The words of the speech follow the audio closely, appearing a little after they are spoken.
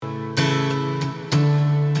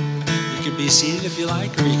can be seated if you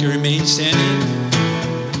like, or you can remain standing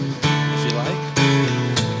if you like.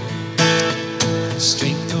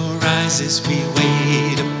 Strength will rise as we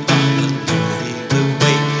wait upon the Lord. We will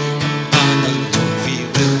wait upon the Lord. We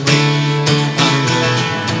will wait upon the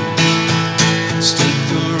Lord.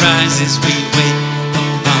 Strength will rise as we wait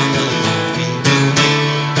upon the Lord. We will wait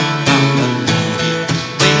upon the Lord. We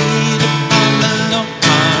wait upon the Lord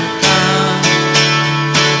our God.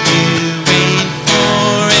 You reign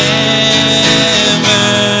forever.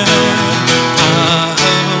 Our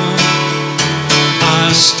hope,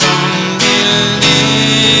 our strong deliverer.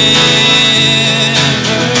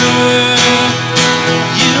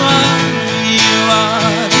 You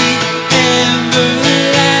are the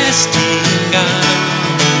everlasting God.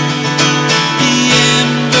 The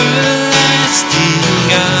everlasting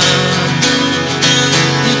God.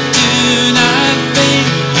 You do not faint,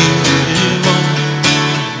 you won't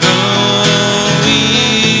grow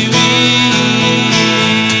weary.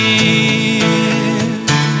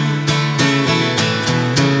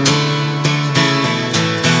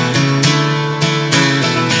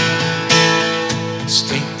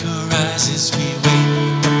 Strength will rise as we wait